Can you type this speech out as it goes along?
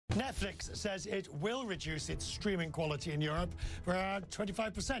Netflix says it will reduce its streaming quality in Europe by around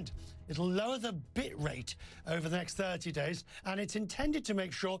 25%. It'll lower the bit rate over the next 30 days, and it's intended to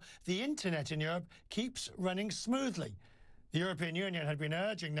make sure the internet in Europe keeps running smoothly. The European Union had been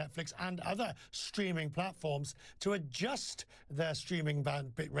urging Netflix and other streaming platforms to adjust their streaming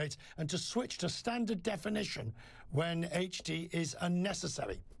band bit rate and to switch to standard definition when HD is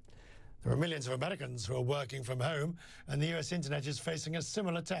unnecessary. There are millions of Americans who are working from home, and the US internet is facing a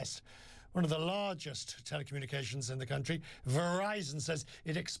similar test. One of the largest telecommunications in the country, Verizon, says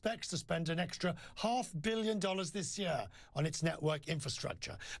it expects to spend an extra $500 million this year on its network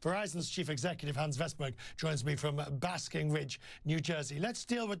infrastructure. Verizon's chief executive, Hans Vestberg, joins me from Basking Ridge, New Jersey. Let's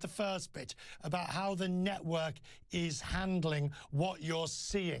deal with the first bit about how the network is handling what you're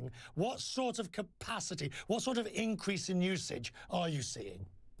seeing. What sort of capacity, what sort of increase in usage are you seeing?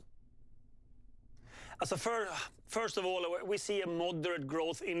 So first of all, we see a moderate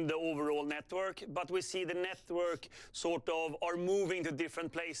growth in the overall network, but we see the network sort of are moving to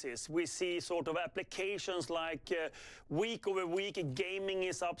different places. We see sort of applications like week over week, gaming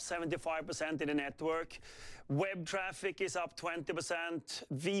is up 75% in the network. Web traffic is up 20%.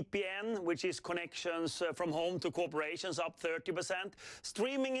 VPN, which is connections from home to corporations, up 30%.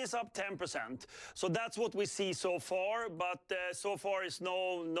 Streaming is up 10%. So that's what we see so far, but so far is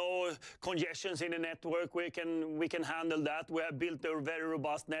no congestions in the network. We can handle that. We have built a very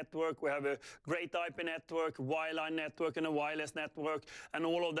robust network. We have a great IP network, wireline network, and a wireless network, and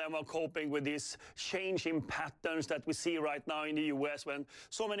all of them are coping with this change in patterns that we see right now in the US, when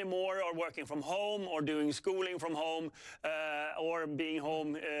so many more are working from home or doing schooling from home or being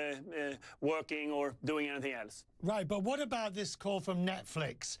home working or doing anything else. Right, but what about this call from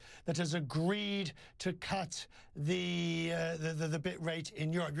Netflix that has agreed to cut the bit rate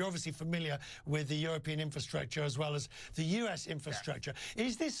in Europe? You're obviously familiar with the European infrastructure as well as the US infrastructure. Yeah.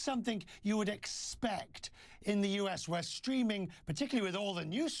 Is this something you would expect in the US, where streaming, particularly with all the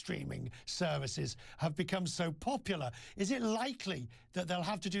new streaming services, have become so popular? Is it likely that they'll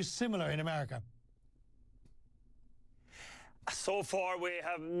have to do similar in America? So far, we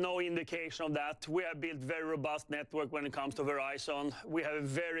have no indication of that. We have built very robust network when it comes to Verizon. We have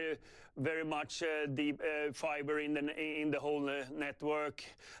very much deep fiber in the whole network,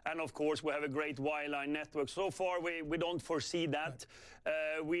 and of course, we have a great wireline network. So far, we don't foresee that.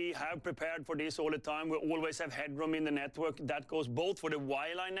 Right. We have prepared for this all the time. We always have headroom in the network. That goes both for the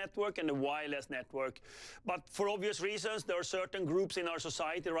wireline network and the wireless network. But for obvious reasons, there are certain groups in our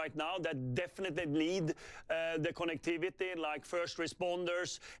society right now that definitely need the connectivity, like first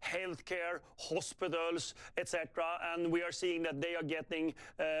responders, healthcare, hospitals, etc. And we are seeing that they are getting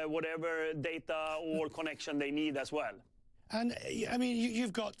whatever data or connection they need as well. And I mean,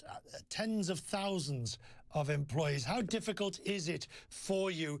 you've got tens of thousands of employees. How difficult is it for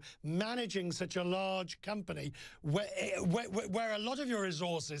you managing such a large company where a lot of your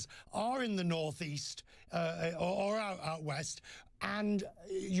resources are in the Northeast or out west, and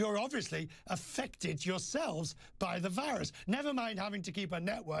you're obviously affected yourselves by the virus? Never mind having to keep a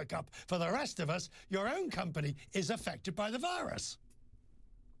network up for the rest of us, your own company is affected by the virus.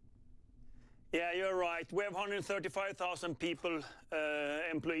 Yeah, you're right. We have 135,000 people,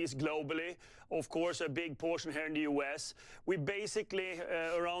 employees globally. Of course, a big portion here in the US. We basically,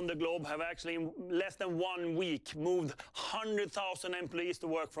 around the globe, have actually in less than 1 week moved 100,000 employees to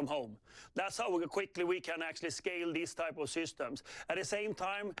work from home. That's how quickly we can actually scale these type of systems. At the same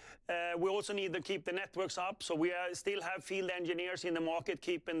time, we also need to keep the networks up. So we still have field engineers in the market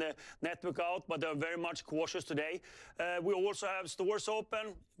keeping the network out, but they're very much cautious today. We also have stores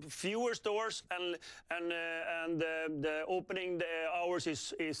open, fewer stores, and the opening hours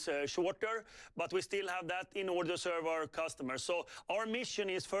is shorter, but we still have that in order to serve our customers. So our mission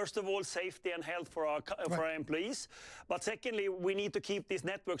is, first of all, safety and health for our employees. But secondly, we need to keep these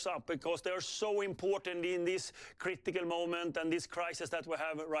networks up because they are so important in this critical moment and this crisis that we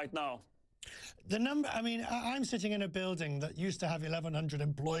have right now. The number, I mean, I'm sitting in a building that used to have 1,100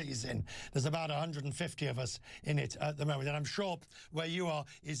 employees in. There's about 150 of us in it at the moment, and I'm sure where you are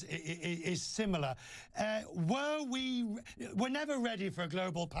is similar. We're never ready for a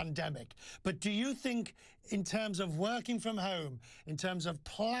global pandemic, but do you think, in terms of working from home, in terms of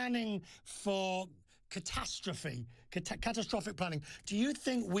planning for catastrophic planning, do you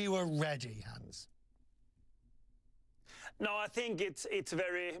think we were ready, Hans? No, I think it's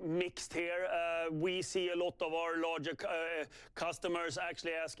very mixed here. We see a lot of our larger customers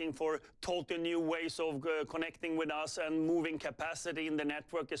actually asking for totally new ways of connecting with us and moving capacity in the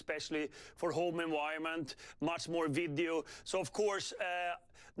network, especially for home environment, much more video. So of course,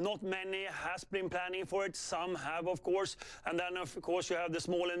 Not many has been planning for it. Some have, of course. And then, of course, you have the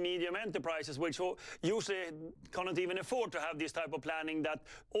small and medium enterprises, which usually cannot even afford to have this type of planning, that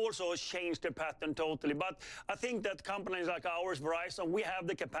also changed the pattern totally. But I think that companies like ours, Verizon, we have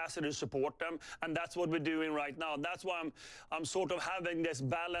the capacity to support them, and that's what we're doing right now. That's why I'm sort of having this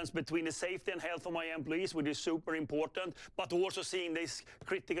balance between the safety and health of my employees, which is super important, but also seeing this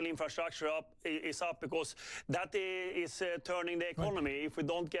critical infrastructure is up, because that is turning the economy. Right. If we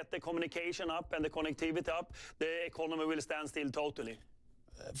don't get the communication up and the connectivity up, the economy will stand still totally.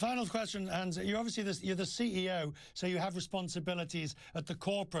 Final question, Hans. You're obviously you're the CEO, so you have responsibilities at the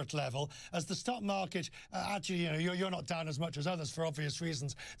corporate level. As the stock market, actually, you're not down as much as others for obvious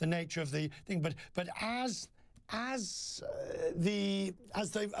reasons, the nature of the thing. But as the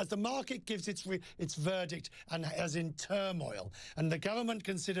market gives its verdict and as in turmoil, and the government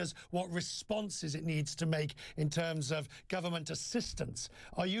considers what responses it needs to make in terms of government assistance,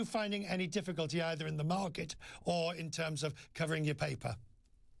 are you finding any difficulty either in the market or in terms of covering your paper?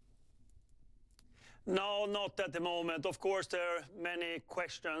 No, not at the moment. Of course, there are many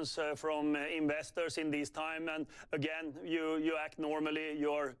questions from investors in this time. And again, you act normally.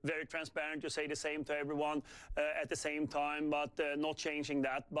 You're very transparent. You say the same to everyone at the same time, but not changing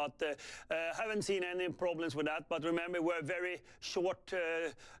that. But haven't seen any problems with that. But remember, we're very short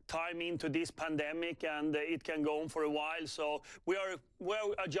time into this pandemic, and it can go on for a while. So we're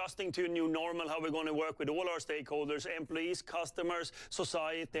adjusting to a new normal, how we're going to work with all our stakeholders, employees, customers,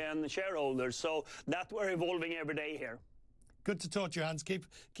 society, and shareholders. So that we're evolving every day here. Good to talk to you, Hans. Keep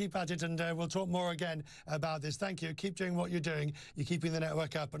at it, and we'll talk more again about this. Thank you. Keep doing what you're doing. You're keeping the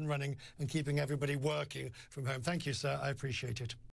network up and running and keeping everybody working from home. Thank you, sir. I appreciate it.